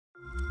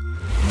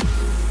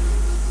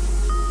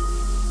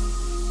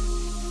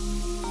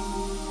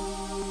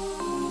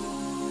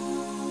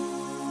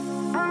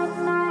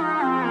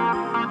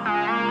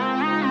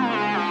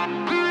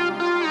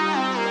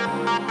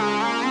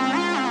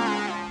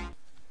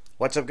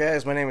What's up,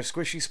 guys? My name is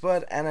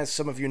Squishyspud, and as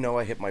some of you know,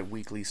 I hit my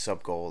weekly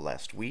sub goal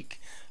last week.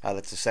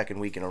 That's the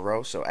second week in a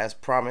row, so as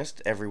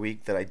promised, every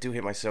week that I do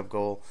hit my sub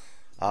goal,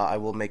 I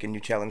will make a new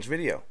challenge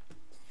video.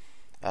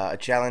 A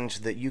challenge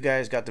that you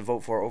guys got to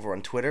vote for over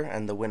on Twitter,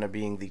 and the winner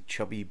being the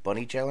Chubby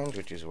Bunny Challenge,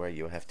 which is where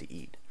you have to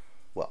eat,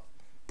 well,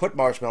 put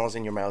marshmallows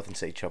in your mouth and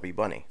say Chubby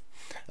Bunny.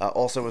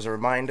 Also, as a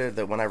reminder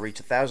that when I reach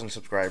 1,000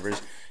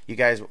 subscribers, you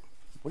guys...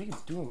 What are you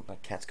doing? My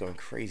cat's going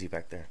crazy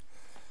back there.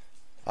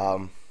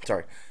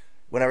 Sorry.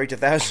 When I reach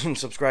 1,000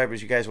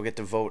 subscribers, you guys will get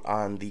to vote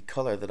on the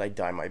color that I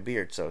dye my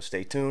beard, so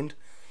stay tuned.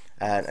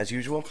 And as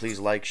usual, please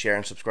like, share,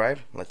 and subscribe.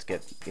 Let's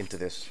get into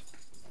this.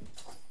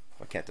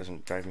 My cat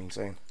doesn't drive me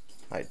insane.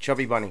 Alright,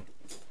 Chubby Bunny.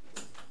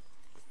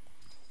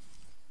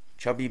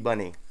 Chubby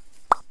Bunny.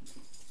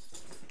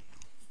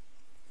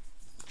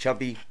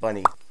 Chubby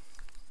Bunny.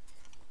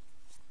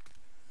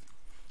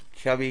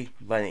 Chubby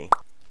Bunny.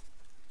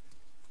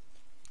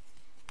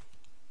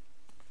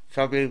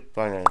 Chubby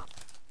Bunny.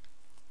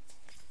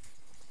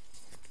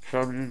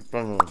 Chubby Bunny. Chubby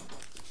Bunny.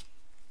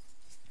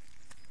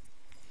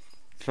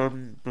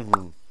 Chubby Bunny.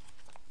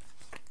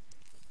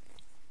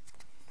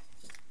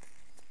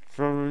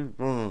 Chubby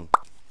Bunny.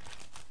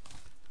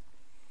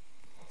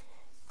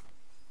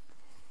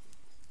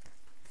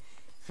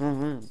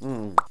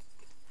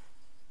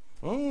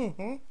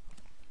 Mm-hmm.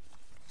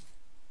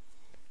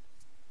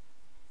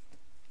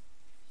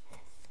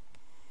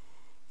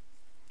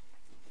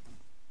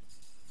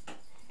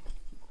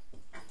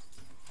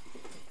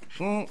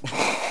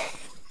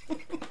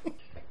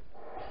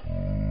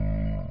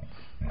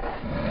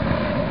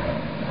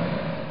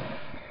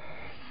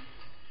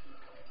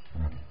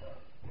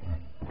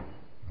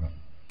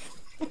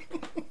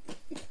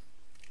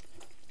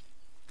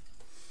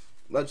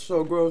 That's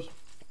so gross.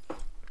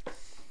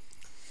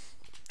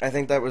 I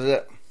think that was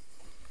it.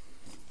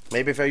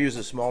 Maybe if I use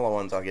the smaller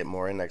ones, I'll get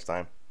more in next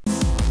time.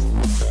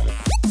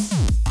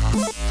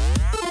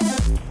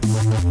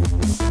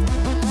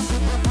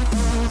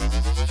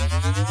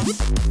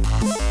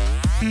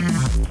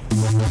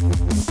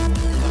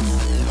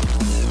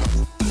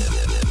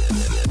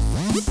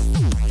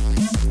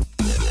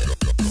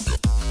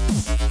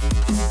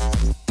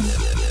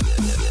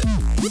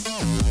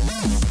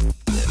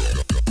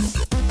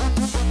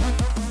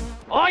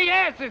 Oh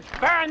yes, it's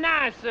very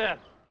nice,